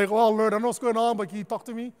you're like, oh, Lord, I know what's going on, but can you talk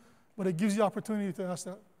to me? But it gives you opportunity to ask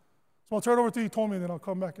that. So I'll turn it over to you, Tommy, and then I'll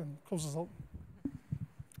come back and close this out.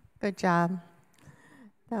 Good job.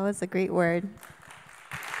 That was a great word.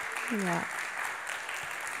 Yeah.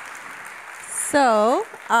 So,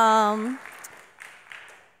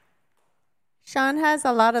 Sean has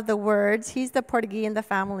a lot of the words. He's the Portuguese in the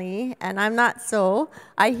family, and I'm not so.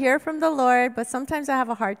 I hear from the Lord, but sometimes I have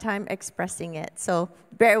a hard time expressing it. So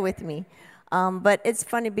bear with me. But it's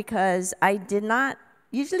funny because I did not.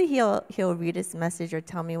 Usually he'll read his message or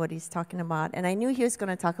tell me what he's talking about, and I knew he was going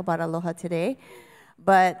to talk about Aloha today,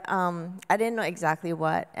 but I didn't know exactly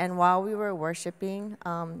what. And while we were worshiping,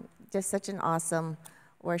 just such an awesome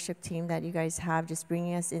worship team that you guys have, just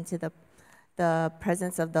bringing us into the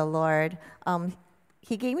presence of the Lord,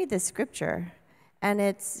 he gave me this scripture, and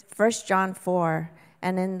it's 1 John 4,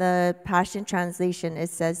 and in the Passion Translation, it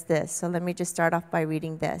says this. So let me just start off by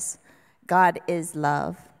reading this. God is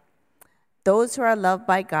love. Those who are loved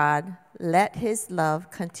by God, let his love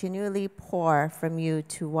continually pour from you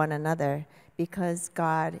to one another, because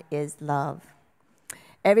God is love.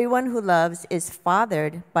 Everyone who loves is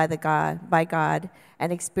fathered by God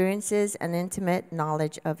and experiences an intimate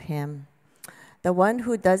knowledge of him. The one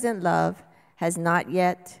who doesn't love has not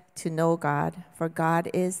yet to know God, for God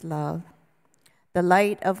is love. The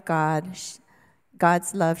light of God's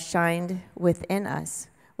love shined within us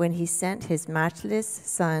when he sent his matchless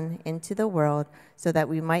Son into the world so that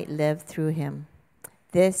we might live through him.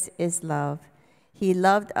 This is love. He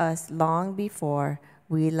loved us long before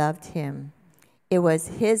we loved him. It was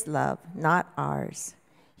his love, not ours.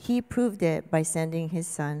 He proved it by sending his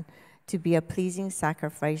Son to be a pleasing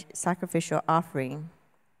sacrificial offering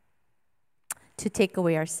to take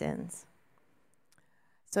away our sins.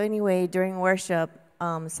 So anyway, during worship,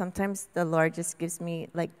 sometimes the Lord just gives me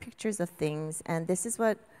like pictures of things, and this is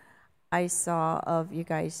what I saw of you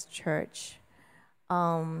guys' church.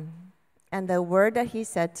 And the word that he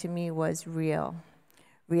said to me was real.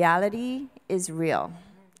 Reality is real.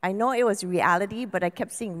 I know it was reality, but I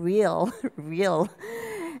kept saying real, real.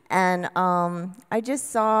 And I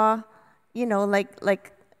just saw,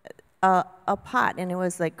 like a pot, and it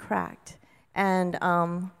was like cracked. And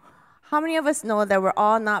how many of us know that we're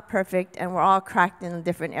all not perfect and we're all cracked in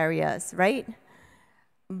different areas, right?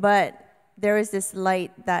 But there is this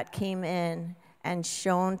light that came in and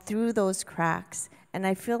shone through those cracks. And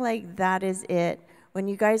I feel like that is it. When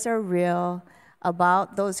you guys are real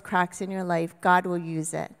about those cracks in your life, God will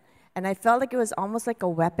use it. And I felt like it was almost like a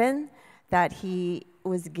weapon that he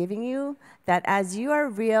was giving you, that as you are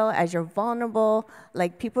real, as you're vulnerable,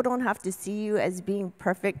 like people don't have to see you as being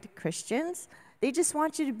perfect Christians. They just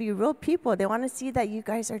want you to be real people. They want to see that you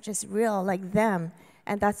guys are just real like them.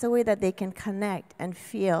 And that's the way that they can connect and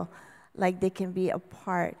feel like they can be a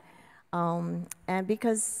part. And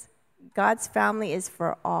because God's family is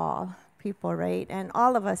for all people, right? And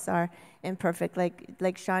all of us are imperfect.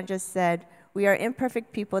 Like Sean just said, we are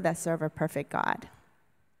imperfect people that serve a perfect God.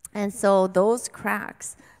 And so those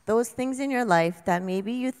cracks, those things in your life that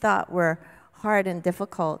maybe you thought were hard and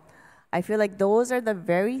difficult, I feel like those are the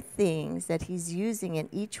very things that he's using in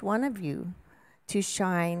each one of you to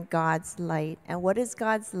shine God's light. And what is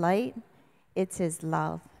God's light? It's his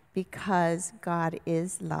love, because God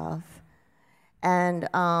is love. And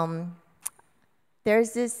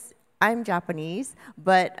there's this, I'm Japanese,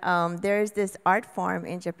 but there's this art form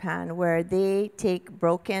in Japan where they take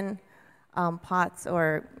broken pots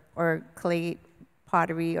or clay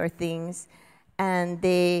pottery or things, and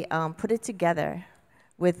they put it together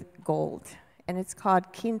with gold. And it's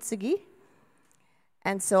called kintsugi.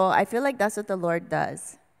 And so I feel like that's what the Lord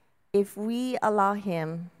does. If we allow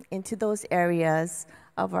him into those areas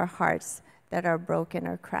of our hearts that are broken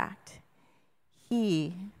or cracked,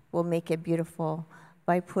 he will make it beautiful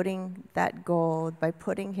by putting that gold, by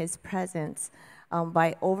putting his presence,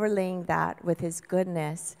 by overlaying that with his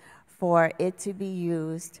goodness for it to be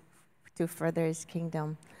used to further his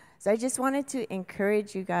kingdom. So I just wanted to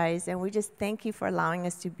encourage you guys, and we just thank you for allowing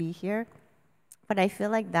us to be here. But I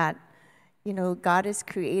feel like that, God has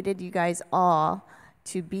created you guys all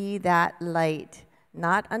to be that light,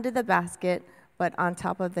 not under the basket, but on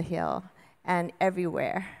top of the hill and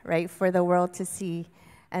everywhere, right, for the world to see.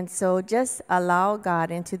 And so just allow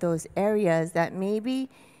God into those areas that maybe,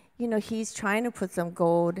 he's trying to put some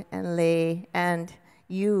gold and lay and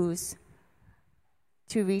use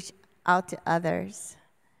to reach out to others,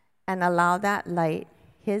 and allow that light,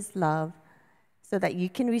 his love, so that you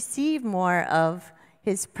can receive more of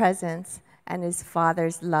his presence and his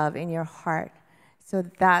Father's love in your heart. So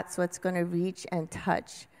that's what's going to reach and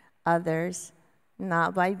touch others,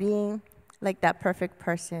 not by being like that perfect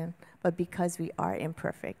person, but because we are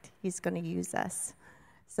imperfect. He's going to use us.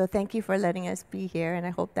 So thank you for letting us be here, and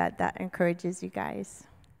I hope that that encourages you guys.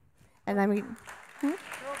 And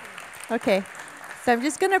okay. So I'm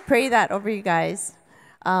just going to pray that over you guys.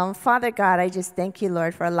 Father God, I just thank you,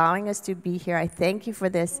 Lord, for allowing us to be here. I thank you for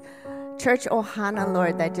this Church Ohana,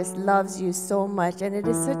 Lord, that just loves you so much. And it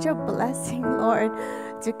is such a blessing, Lord,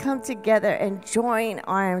 to come together and join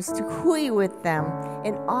arms, to hui with them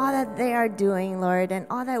in all that they are doing, Lord, and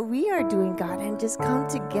all that we are doing, God, and just come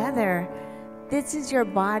together. This is your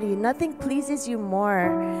body. Nothing pleases you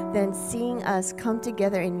more than seeing us come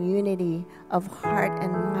together in unity of heart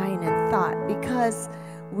and mind and thought, because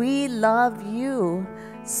we love you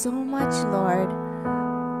so much, Lord.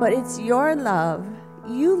 But it's your love.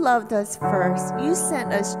 You loved us first. You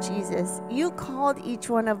sent us Jesus. You called each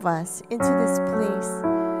one of us into this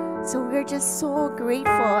place. So we're just so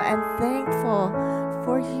grateful and thankful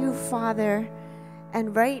for you, Father.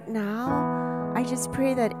 And right now, I just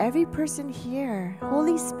pray that every person here,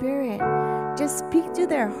 Holy Spirit, just speak to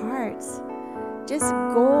their hearts. Just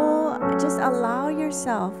allow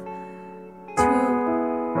yourself to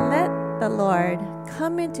let the Lord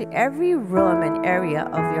come into every room and area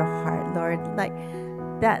of your heart, Lord. Like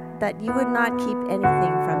that you would not keep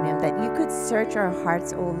anything from him, that you could search our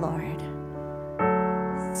hearts, O Lord.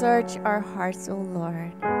 Search our hearts, O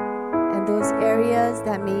Lord. And those areas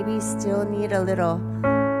that maybe still need a little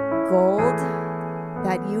gold,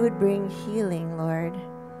 that you would bring healing, Lord,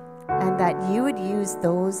 and that you would use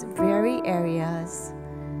those very areas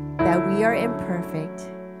that we are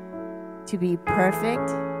imperfect to be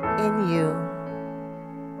perfect in you.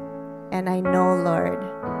 And I know, Lord,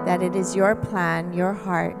 that it is your plan, your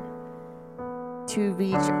heart, to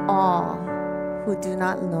reach all who do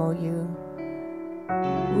not know you.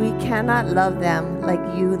 We cannot love them like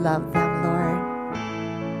you love them,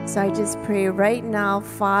 Lord. So I just pray right now,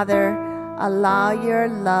 Father, allow your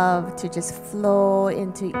love to just flow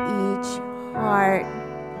into each heart.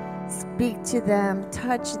 Speak to them,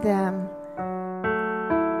 touch them.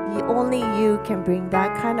 Only you can bring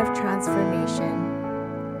that kind of transformation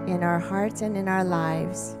in our hearts and in our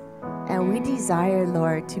lives. And we desire,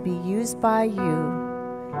 Lord, to be used by you,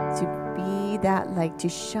 to be that light, to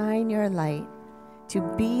shine your light, to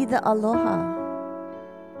be the aloha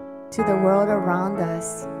to the world around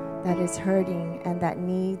us that is hurting and that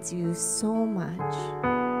needs you so much.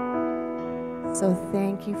 So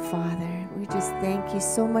thank you, Father. We just thank you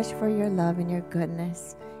so much for your love and your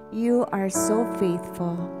goodness. You are so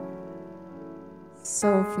faithful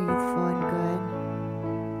and good.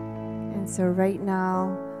 And so right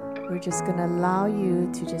now, we're just going to allow you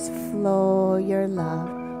to just flow your love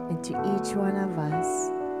into each one of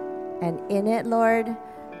us. And in it, Lord,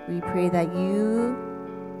 we pray that you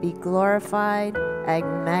be glorified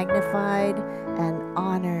and magnified and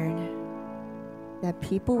honored, that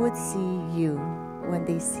people would see you when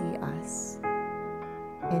they see us.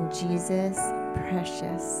 In Jesus'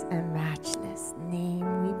 precious and matchless name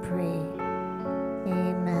we pray.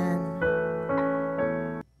 Amen.